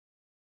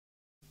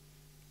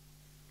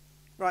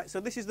Right, so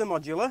this is the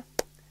modular,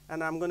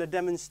 and I'm going to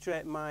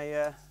demonstrate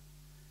my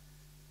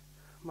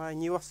my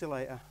new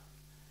oscillator.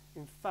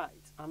 In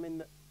fact, I'm in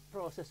the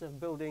process of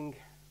building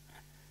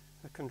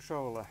a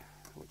controller,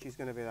 which is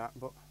going to be that,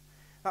 but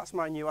that's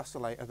my new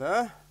oscillator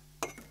there.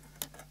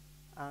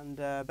 And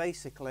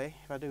basically,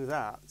 if I do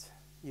that,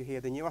 you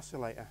hear the new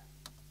oscillator.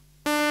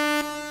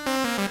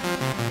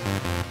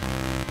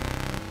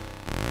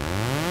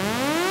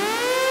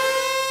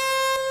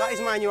 That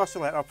is my new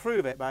oscillator. I'll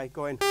prove it by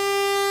going.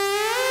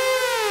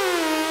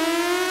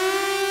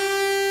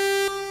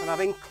 And I've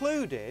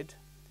included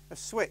a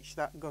switch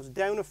that goes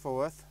down a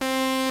fourth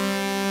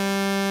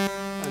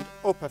and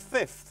up a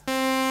fifth.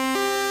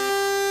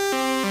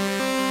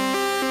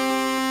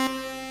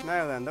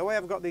 Now then, the way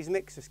I've got these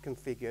mixers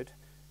configured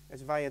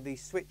is via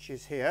these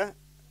switches here,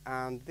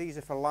 and these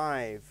are for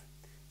live.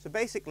 So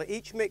basically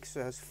each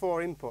mixer has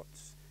 4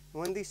 inputs,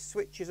 and when these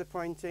switches are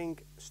pointing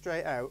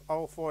straight out,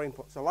 all 4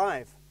 inputs are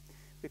live.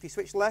 But if you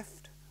switch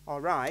left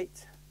or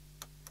right,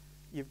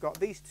 you've got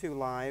these 2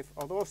 live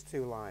or those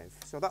 2 live.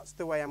 So that's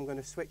the way I'm going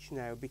to switch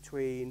now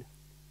between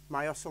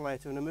my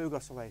oscillator and a Moog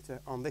oscillator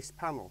on this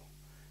panel.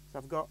 So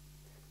I've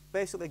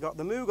basically got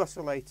the Moog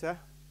oscillator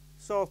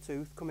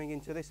sawtooth coming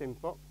into this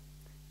input,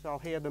 so I'll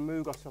hear the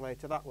Moog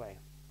oscillator that way.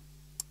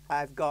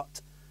 I've got,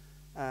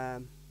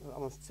 I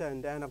must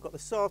turn down, I've got the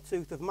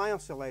sawtooth of my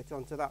oscillator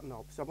onto that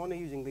knob, so I'm only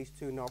using these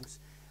 2 knobs,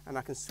 and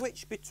I can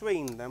switch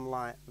between them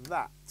like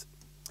that.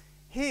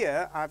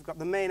 Here I've got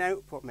the main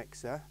output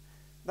mixer,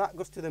 that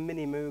goes to the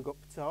mini Moog up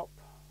top,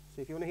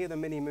 so if you want to hear the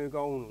mini Moog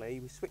only,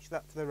 we switch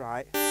that to the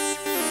right.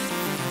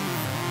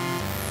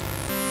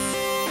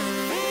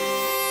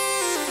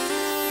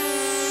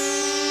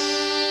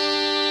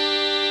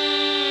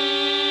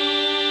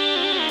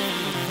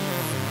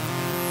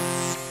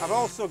 I've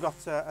also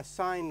got a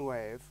sine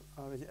wave,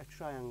 or is it a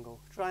triangle?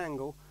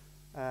 Triangle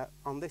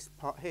on this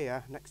pot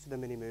here next to the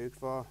mini Moog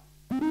for.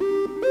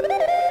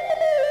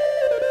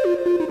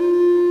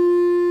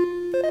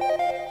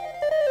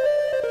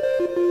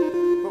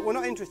 But we're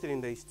not interested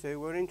in these 2,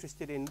 we're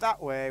interested in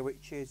that way,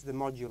 which is the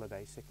modular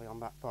basically on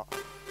that pot.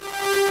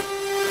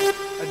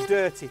 A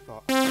dirty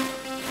pot.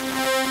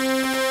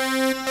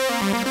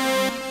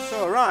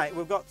 So right,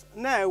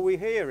 now we're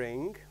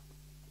hearing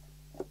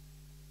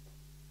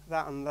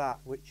that and that,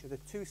 which are the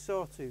 2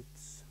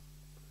 sawtooths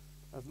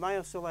of my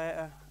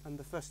oscillator and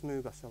the first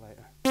Moog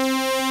oscillator.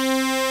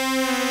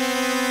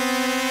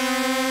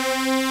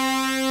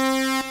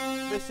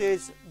 This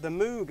is the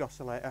Moog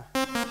oscillator.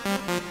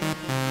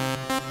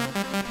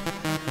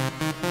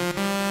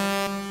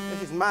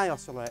 This is my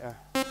oscillator.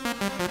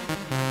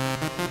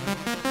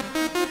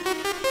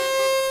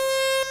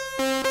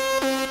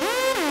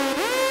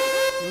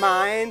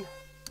 Mine,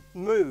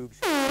 Moog's.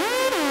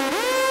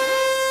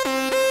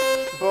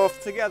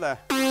 Both together.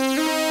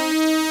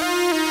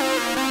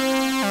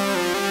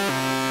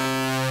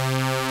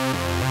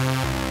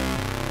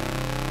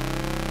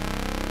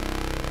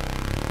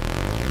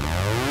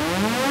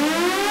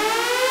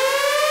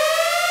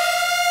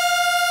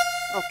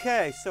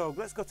 Okay, so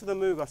let's go to the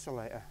Moog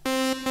oscillator.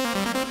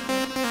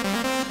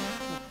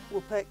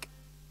 We'll pick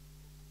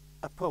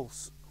a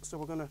pulse. So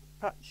we're going to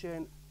patch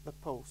in the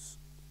pulse.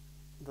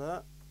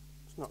 There.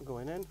 It's not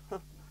going in. I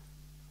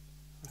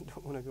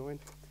don't want to go in.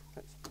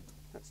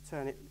 Let's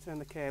turn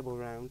the cable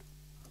round.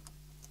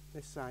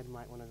 This side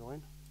might want to go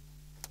in.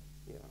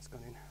 Yeah, that's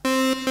gone in.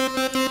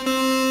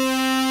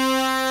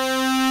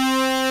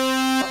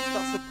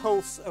 That's the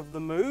pulse of the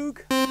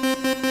Moog.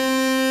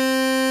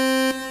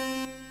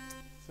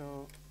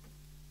 So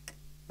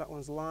that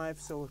one's live,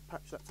 so we'll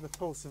patch that to the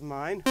pulse of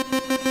mine.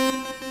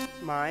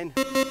 Mine.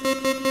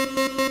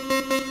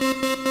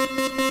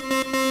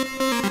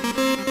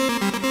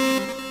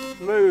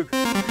 Moog.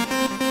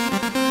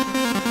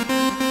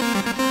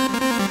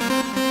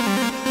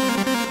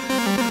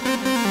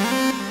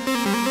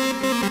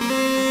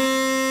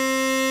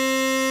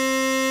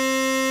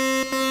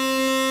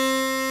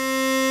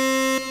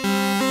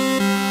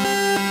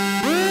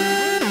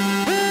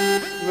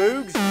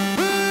 Moog's.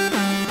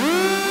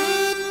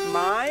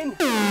 Mine.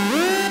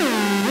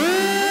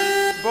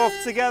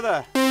 Both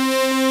together.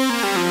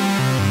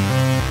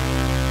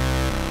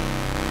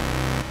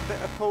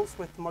 Bit of pulse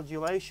with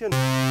modulation.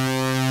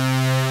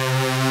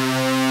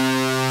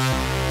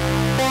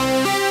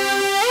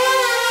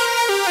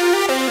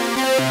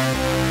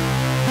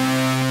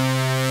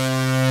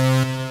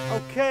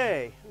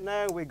 Okay,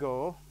 now we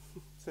go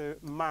to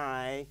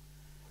my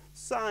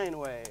sine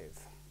wave.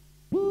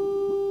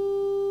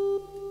 We'll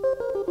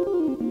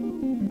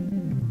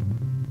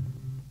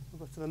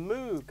go to the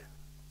Moog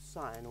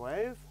sine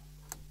wave.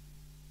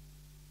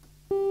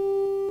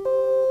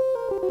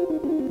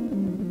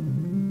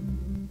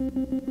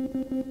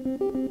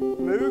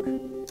 Moog,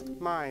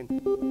 mine.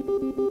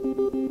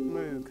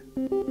 Moog.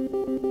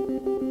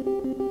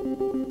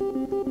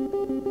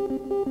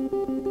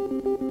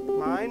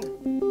 Mine.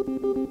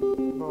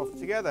 Both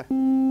together.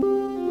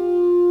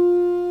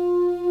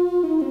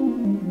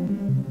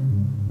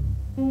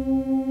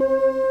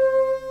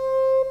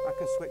 I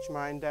can switch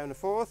mine down a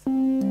fourth.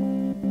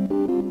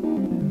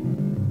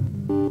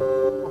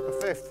 up a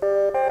fifth.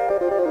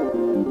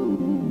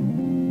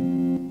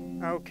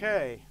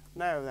 Okay,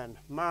 now then,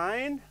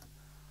 mine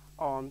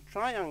on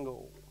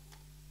triangle.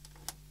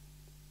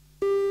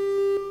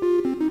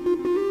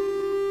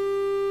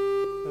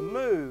 The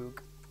Moog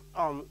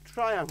on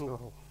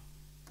triangle.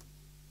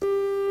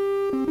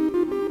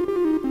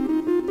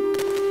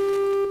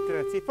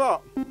 Dirty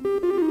pot.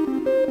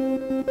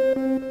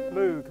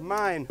 Moog,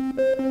 mine.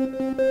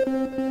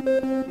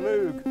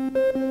 Moog.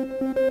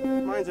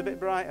 Mine's a bit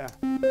brighter.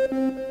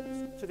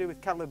 It's to do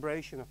with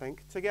calibration, I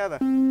think. Together.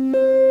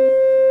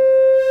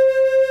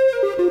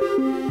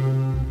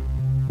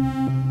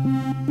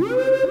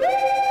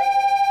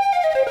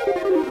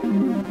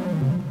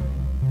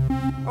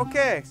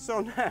 Okay,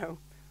 so now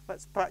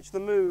let's patch the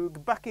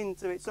Moog back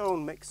into its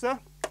own mixer,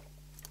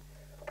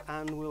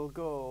 and we'll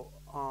go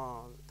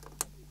on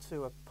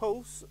to a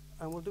pulse,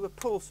 and we'll do a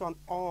pulse on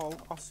all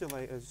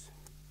oscillators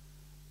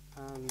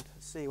and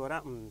see what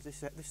happens.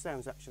 This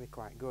sounds actually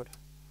quite good.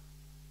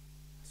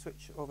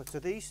 Switch over to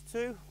these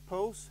two,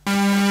 pulse.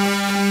 That's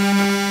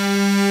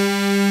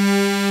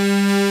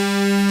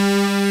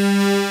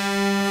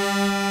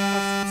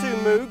two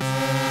Moogs.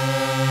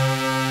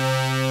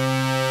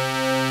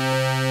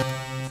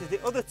 This is the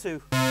other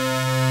two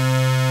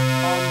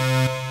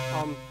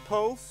on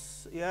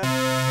pulse, yeah.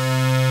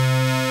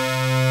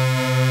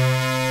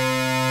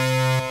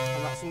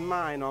 And that's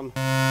mine on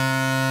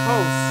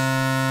pulse.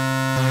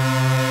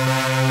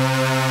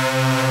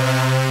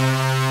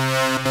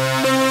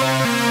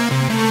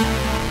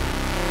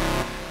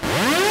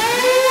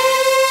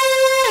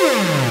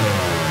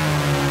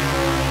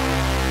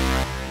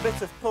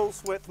 Bit of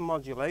pulse width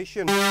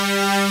modulation.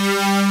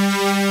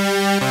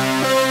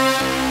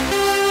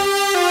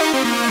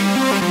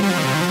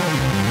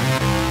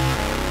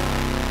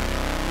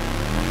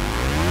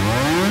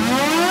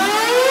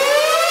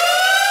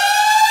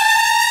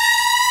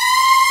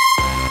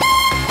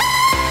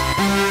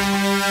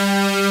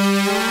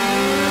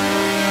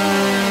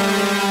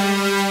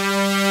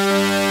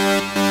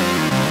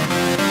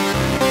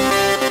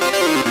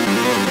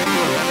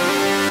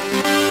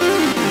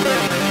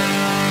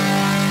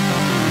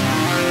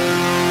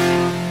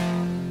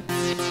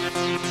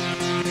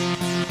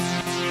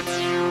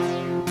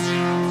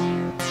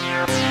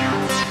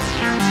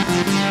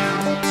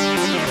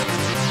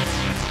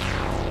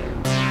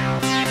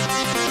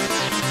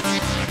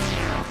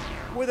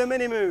 With a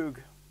mini Moog.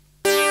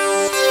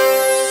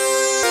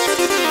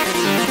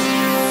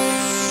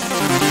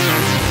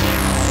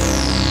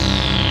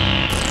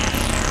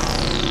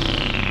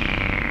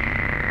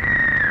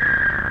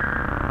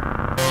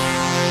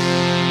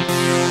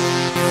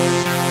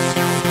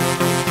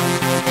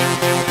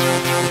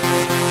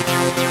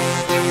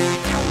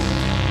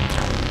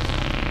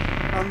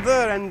 And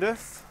there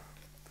endeth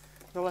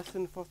the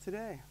lesson for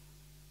today.